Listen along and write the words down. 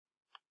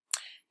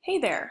Hey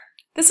there,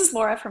 this is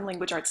Laura from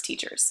Language Arts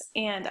Teachers,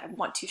 and I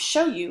want to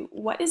show you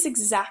what is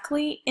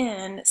exactly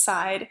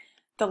inside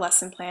the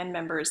lesson plan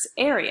members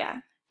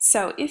area.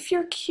 So if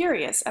you're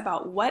curious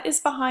about what is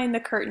behind the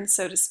curtain,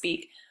 so to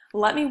speak,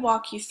 let me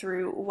walk you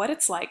through what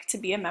it's like to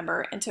be a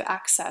member and to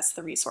access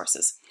the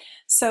resources.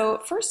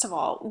 So first of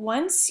all,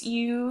 once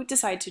you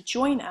decide to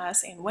join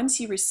us and once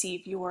you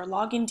receive your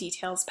login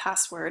details,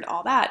 password,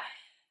 all that,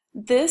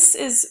 this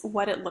is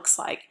what it looks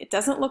like. It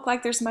doesn't look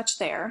like there's much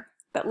there.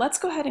 But let's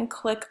go ahead and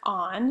click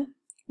on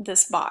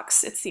this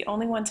box. It's the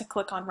only one to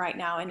click on right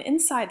now. And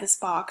inside this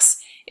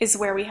box is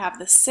where we have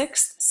the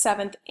 6th,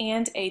 7th,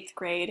 and 8th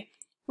grade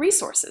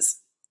resources.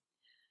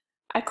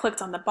 I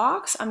clicked on the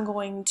box. I'm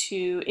going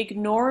to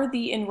ignore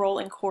the enroll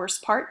in course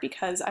part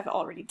because I've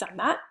already done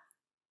that.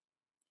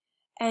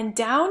 And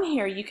down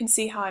here, you can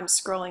see how I'm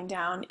scrolling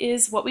down,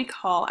 is what we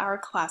call our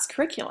class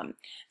curriculum.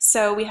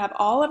 So we have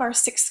all of our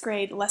 6th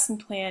grade lesson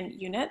plan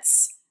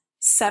units,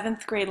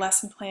 7th grade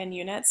lesson plan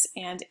units,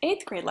 and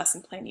 8th grade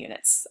lesson plan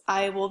units.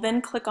 I will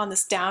then click on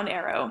this down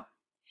arrow,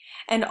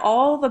 and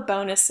all the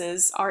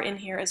bonuses are in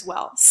here as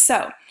well.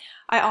 So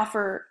I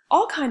offer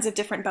all kinds of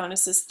different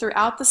bonuses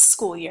throughout the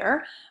school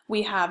year.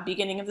 We have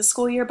beginning of the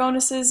school year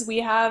bonuses, we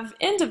have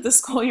end of the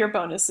school year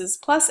bonuses,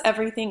 plus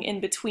everything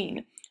in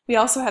between. We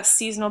also have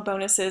seasonal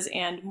bonuses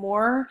and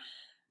more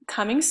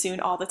coming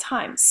soon all the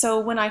time. So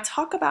when I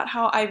talk about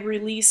how I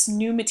release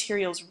new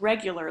materials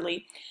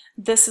regularly,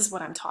 this is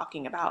what I'm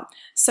talking about.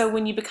 So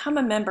when you become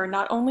a member,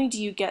 not only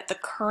do you get the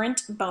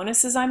current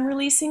bonuses I'm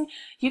releasing,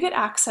 you get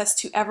access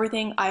to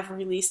everything I've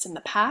released in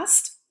the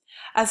past,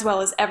 as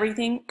well as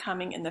everything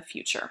coming in the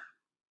future.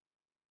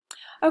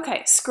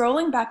 Okay,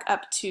 scrolling back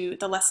up to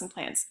the lesson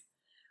plans.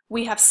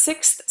 We have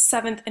 6th,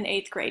 7th, and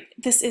 8th grade.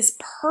 This is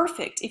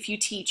perfect if you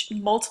teach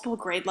multiple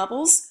grade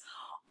levels,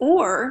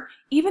 or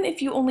even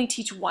if you only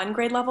teach one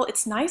grade level,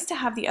 it's nice to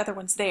have the other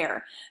ones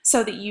there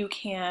so that you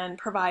can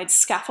provide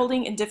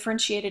scaffolding and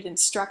differentiated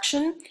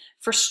instruction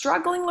for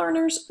struggling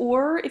learners,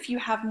 or if you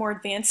have more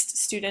advanced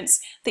students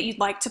that you'd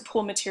like to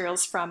pull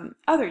materials from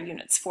other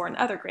units for in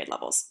other grade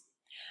levels.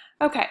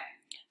 Okay,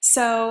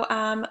 so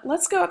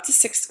let's go up to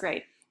 6th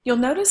grade. You'll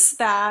notice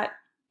that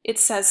it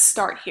says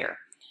start here.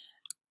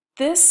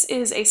 This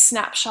is a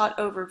snapshot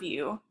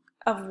overview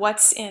of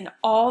what's in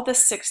all the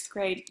 6th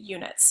grade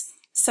units.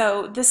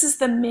 So this is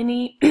the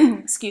mini,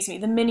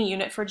 the mini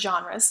unit for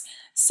genres.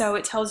 So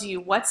it tells you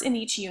what's in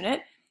each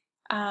unit.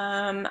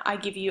 I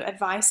give you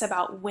advice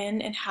about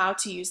when and how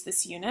to use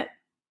this unit,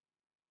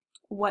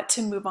 what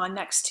to move on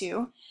next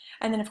to,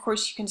 and then of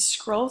course you can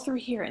scroll through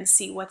here and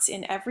see what's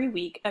in every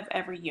week of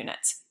every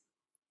unit.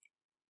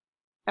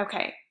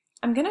 Okay,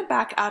 I'm going to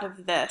back out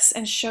of this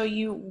and show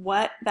you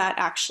what that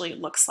actually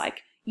looks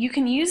like. You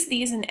can use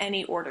these in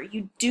any order.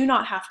 You do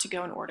not have to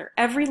go in order.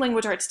 Every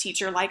language arts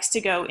teacher likes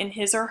to go in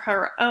his or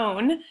her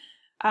own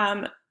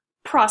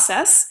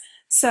process.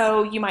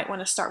 So you might want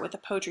to start with the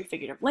poetry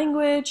figurative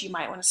language. You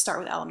might want to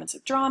start with elements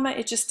of drama.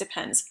 It just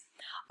depends.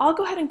 I'll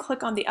go ahead and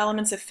click on the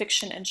elements of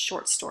fiction and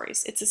short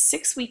stories. It's a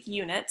 6-week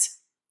unit.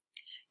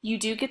 You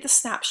do get the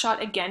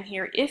snapshot again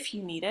here if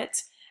you need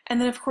it.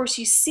 And then of course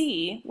you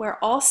see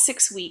where all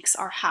 6 weeks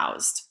are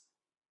housed.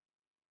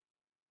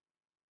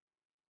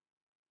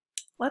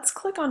 Let's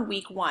click on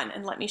week 1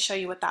 and let me show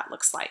you what that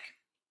looks like.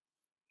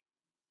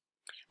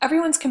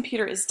 Everyone's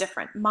computer is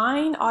different.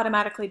 Mine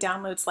automatically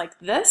downloads like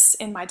this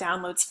in my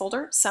downloads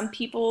folder. Some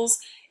people's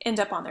end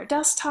up on their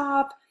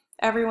desktop.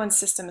 Everyone's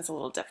system is a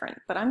little different,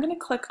 but I'm going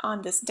to click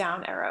on this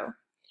down arrow.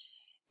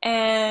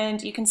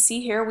 And you can see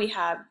here we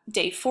have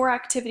day 4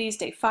 activities,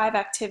 day 5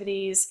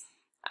 activities,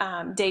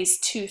 days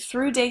 2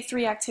 through day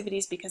 3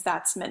 activities, because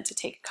that's meant to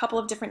take a couple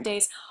of different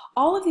days.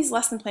 All of these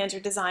lesson plans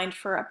are designed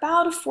for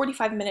about a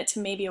 45-minute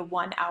to maybe a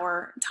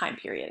 1-hour time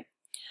period.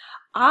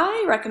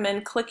 I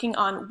recommend clicking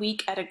on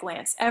week at a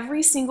glance.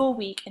 Every single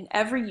week in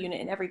every unit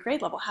in every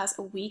grade level has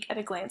a week at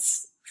a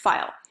glance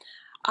file.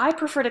 I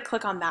prefer to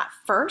click on that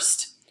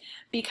first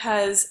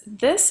because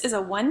this is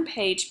a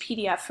 1-page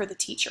PDF for the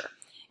teacher.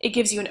 It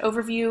gives you an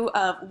overview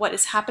of what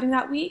is happening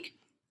that week.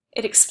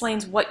 It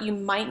explains what you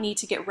might need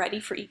to get ready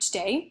for each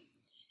day.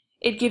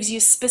 It gives you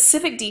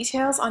specific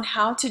details on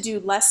how to do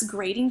less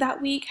grading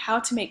that week, how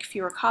to make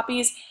fewer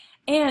copies,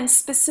 and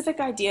specific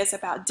ideas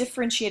about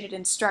differentiated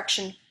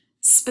instruction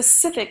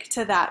specific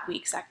to that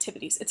week's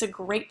activities. It's a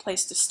great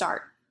place to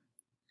start.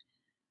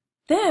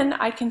 Then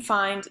I can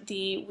find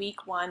the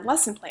week 1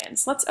 lesson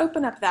plans. Let's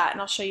open up that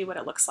and I'll show you what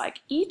it looks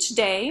like. Each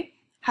day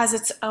has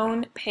its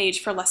own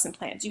page for lesson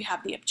plans. You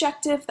have the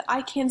objective, the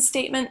I can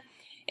statement.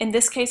 In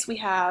this case, we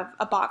have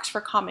a box for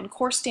Common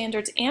Core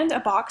standards and a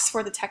box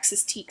for the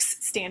Texas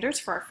TEKS standards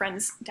for our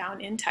friends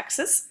down in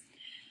Texas.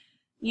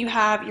 You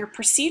have your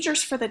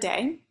procedures for the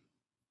day,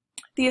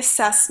 the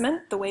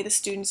assessment, the way the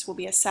students will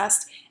be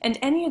assessed, and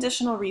any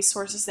additional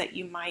resources that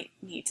you might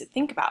need to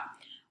think about.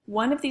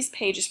 One of these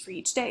pages for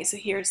each day, so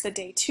here's the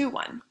day 2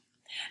 one.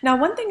 Now,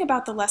 one thing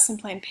about the lesson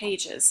plan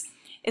pages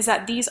is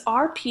that these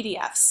are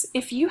PDFs.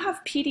 If you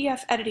have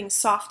PDF editing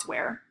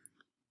software,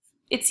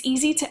 It's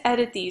easy to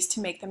edit these to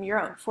make them your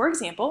own. For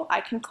example, I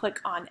can click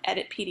on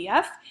Edit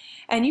PDF,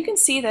 and you can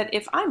see that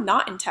if I'm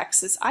not in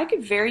Texas, I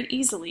could very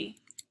easily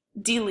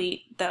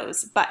delete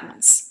those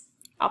buttons.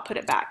 I'll put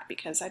it back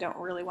because I don't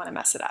really want to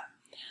mess it up.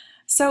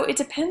 So it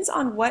depends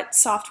on what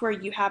software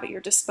you have at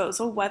your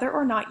disposal, whether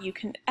or not you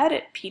can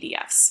edit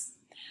PDFs.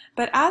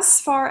 But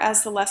as far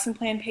as the lesson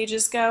plan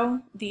pages go,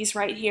 these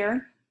right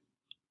here,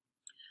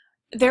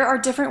 there are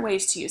different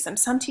ways to use them.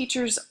 Some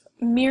teachers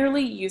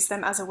merely use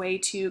them as a way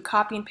to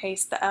copy and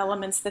paste the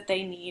elements that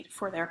they need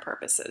for their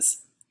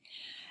purposes.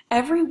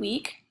 Every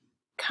week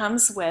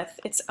comes with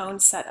its own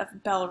set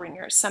of bell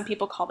ringers. Some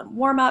people call them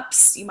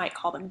warm-ups, you might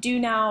call them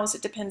do-nows,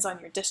 it depends on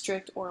your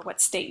district or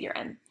what state you're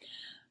in.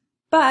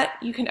 But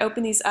you can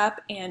open these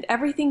up and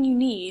everything you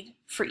need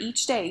for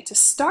each day to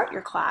start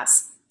your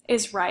class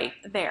is right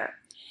there.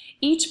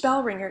 Each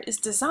bell ringer is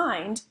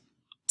designed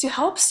to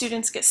help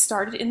students get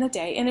started in the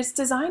day, and it's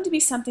designed to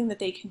be something that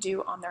they can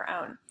do on their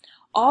own.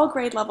 All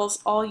grade levels,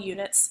 all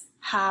units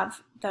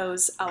have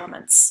those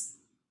elements.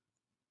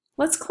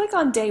 Let's click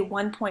on day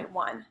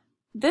 1.1.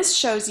 This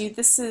shows you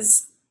this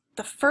is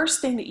the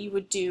first thing that you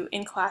would do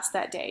in class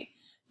that day.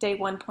 Day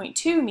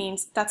 1.2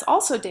 means that's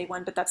also day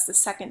 1, but that's the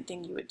second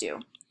thing you would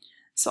do.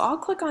 So I'll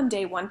click on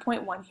day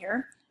 1.1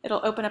 here.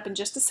 It'll open up in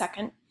just a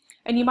second.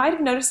 And you might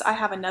have noticed I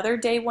have another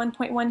day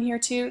 1.1 here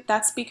too.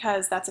 That's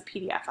because that's a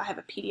PDF. I have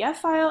a PDF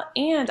file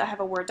and I have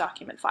a Word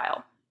document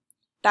file.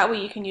 That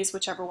way you can use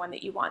whichever one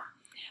that you want.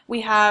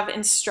 We have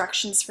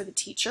instructions for the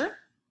teacher.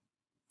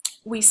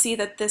 We see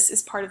that this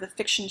is part of the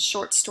Fiction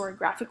Short Story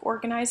Graphic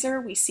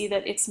Organizer. We see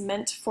that it's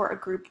meant for a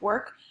group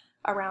work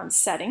around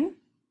setting.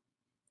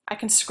 I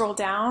can scroll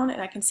down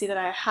and I can see that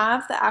I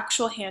have the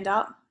actual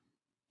handout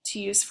to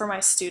use for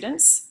my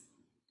students,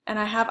 and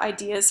I have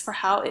ideas for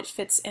how it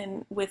fits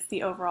in with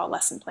the overall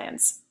lesson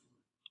plans.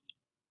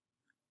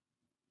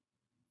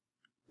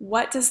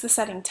 What does the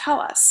setting tell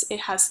us?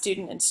 It has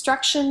student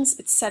instructions,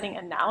 it's setting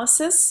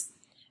analysis,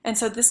 and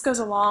so this goes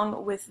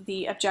along with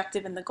the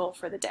objective and the goal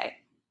for the day.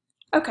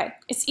 Okay,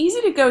 it's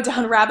easy to go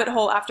down rabbit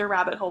hole after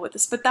rabbit hole with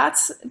this, but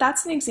that's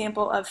an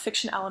example of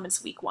Fiction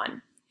Elements Week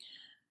 1.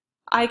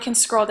 I can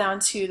scroll down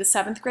to the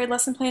 7th grade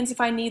lesson plans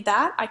if I need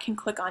that. I can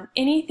click on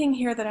anything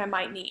here that I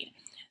might need.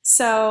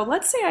 So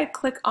let's say I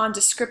click on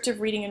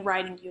Descriptive Reading and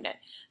Writing Unit.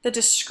 The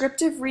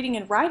Descriptive Reading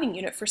and Writing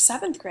Unit for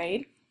 7th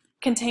grade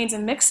contains a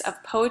mix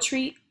of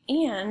poetry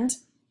and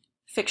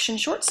fiction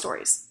short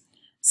stories.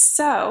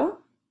 So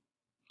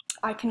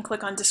I can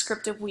click on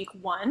Descriptive Week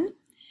 1,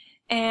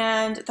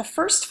 and the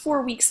first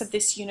 4 weeks of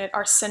this unit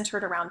are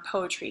centered around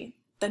poetry.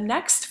 The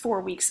next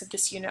 4 weeks of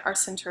this unit are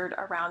centered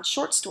around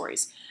short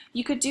stories.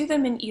 You could do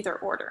them in either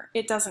order.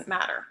 It doesn't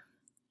matter.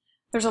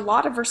 There's a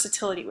lot of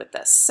versatility with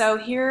this. So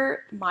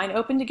here, mine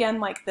opened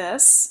again like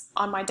this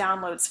on my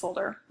Downloads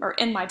folder, or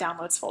in my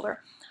Downloads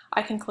folder.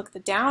 I can click the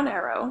down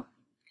arrow,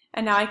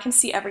 and now I can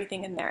see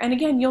everything in there. And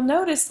again, you'll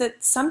notice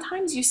that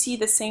sometimes you see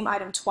the same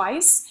item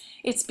twice.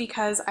 It's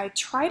because I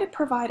try to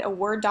provide a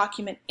Word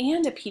document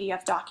and a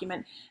PDF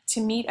document to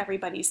meet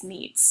everybody's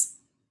needs.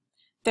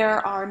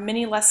 There are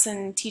mini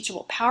lesson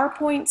teachable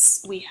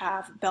PowerPoints, we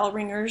have bell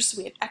ringers,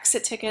 we have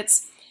exit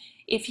tickets.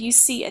 If you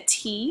see a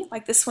T,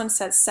 like this one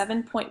says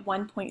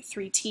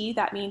 7.1.3T,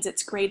 that means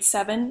it's grade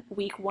 7,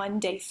 week 1,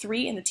 day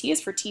 3, and the T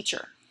is for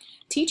teacher.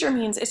 Teacher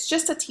means it's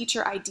just a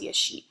teacher idea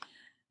sheet.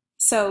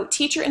 So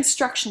teacher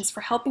instructions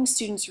for helping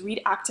students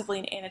read actively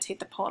and annotate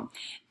the poem.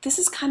 This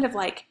is kind of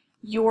like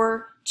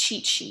your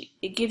cheat sheet.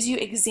 It gives you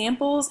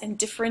examples and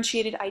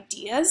differentiated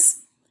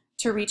ideas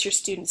to reach your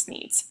students'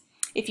 needs.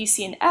 If you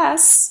see an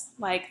S,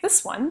 like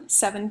this one,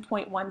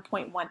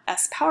 7.1.1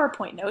 S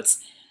PowerPoint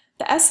notes,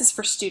 the S is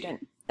for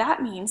student.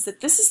 That means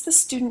that this is the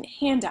student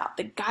handout,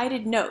 the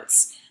guided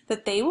notes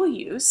that they will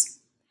use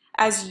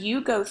as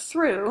you go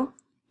through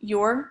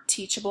your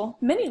teachable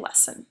mini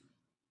lesson.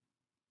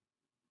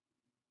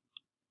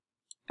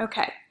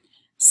 Okay,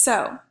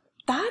 so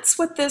that's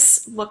what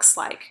this looks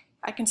like.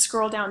 I can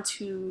scroll down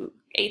to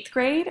 8th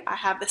grade. I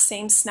have the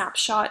same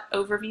snapshot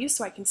overview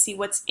so I can see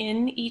what's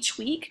in each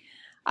week.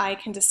 I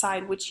can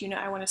decide which unit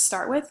I want to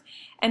start with.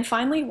 And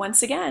finally,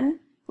 once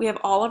again, we have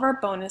all of our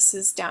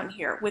bonuses down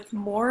here with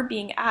more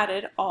being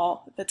added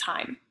all the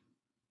time.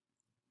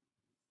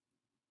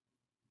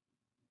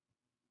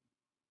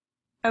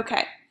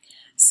 Okay,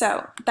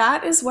 so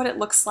that is what it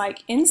looks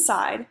like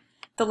inside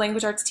the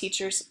Language Arts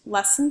Teachers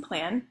lesson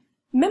plan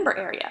member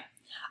area.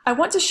 I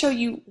want to show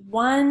you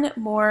one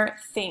more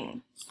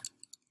thing.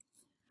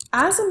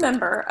 As a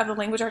member of the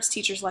Language Arts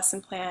Teachers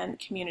lesson plan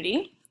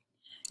community,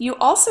 you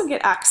also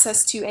get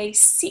access to a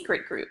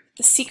secret group.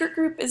 The secret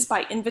group is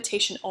by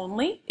invitation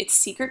only. It's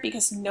secret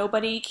because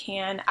nobody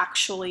can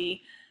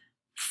actually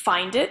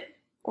find it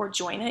or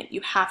join it.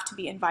 You have to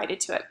be invited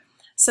to it.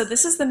 So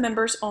this is the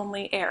members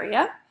only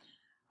area.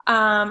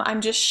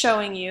 I'm just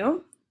showing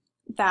you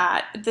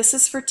that this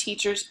is for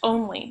teachers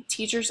only,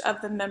 teachers of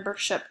the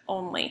membership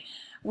only.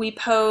 We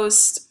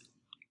post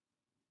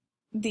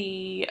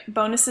the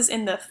bonuses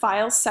in the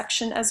files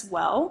section as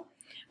well.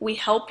 We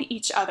help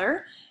each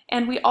other.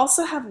 And we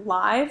also have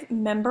live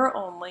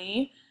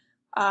member-only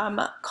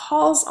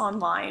calls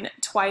online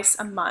twice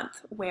a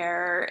month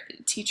where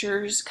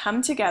teachers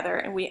come together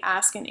and we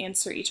ask and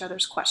answer each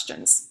other's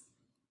questions.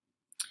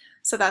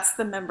 So that's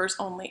the members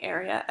only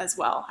area as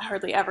well. I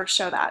hardly ever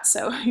show that,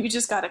 so you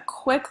just got a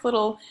quick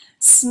little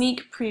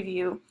sneak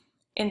preview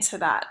into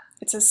that.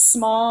 It's a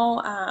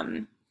small,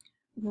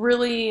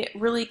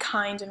 really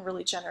kind and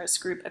really generous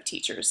group of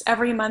teachers.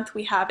 Every month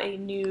we have a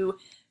new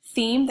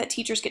theme that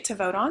teachers get to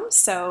vote on.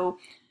 So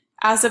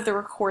as of the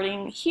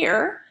recording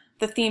here,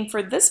 the theme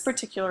for this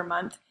particular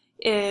month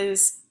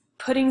is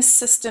putting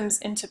systems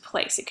into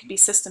place. It could be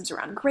systems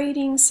around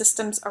grading,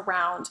 systems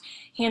around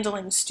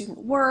handling student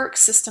work,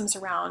 systems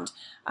around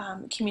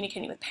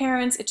communicating with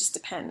parents. It just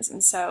depends.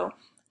 And so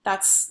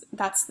that's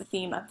the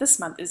theme of this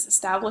month, is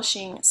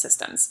establishing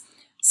systems.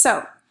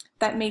 So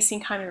that may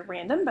seem kind of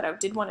random, but I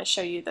did want to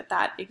show you that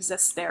that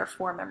exists there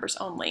for members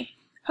only.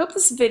 Hope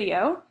this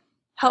video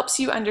helps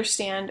you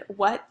understand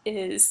what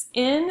is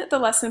in the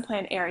lesson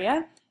plan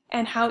area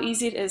and how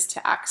easy it is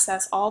to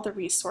access all the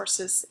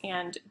resources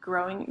and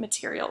growing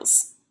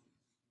materials.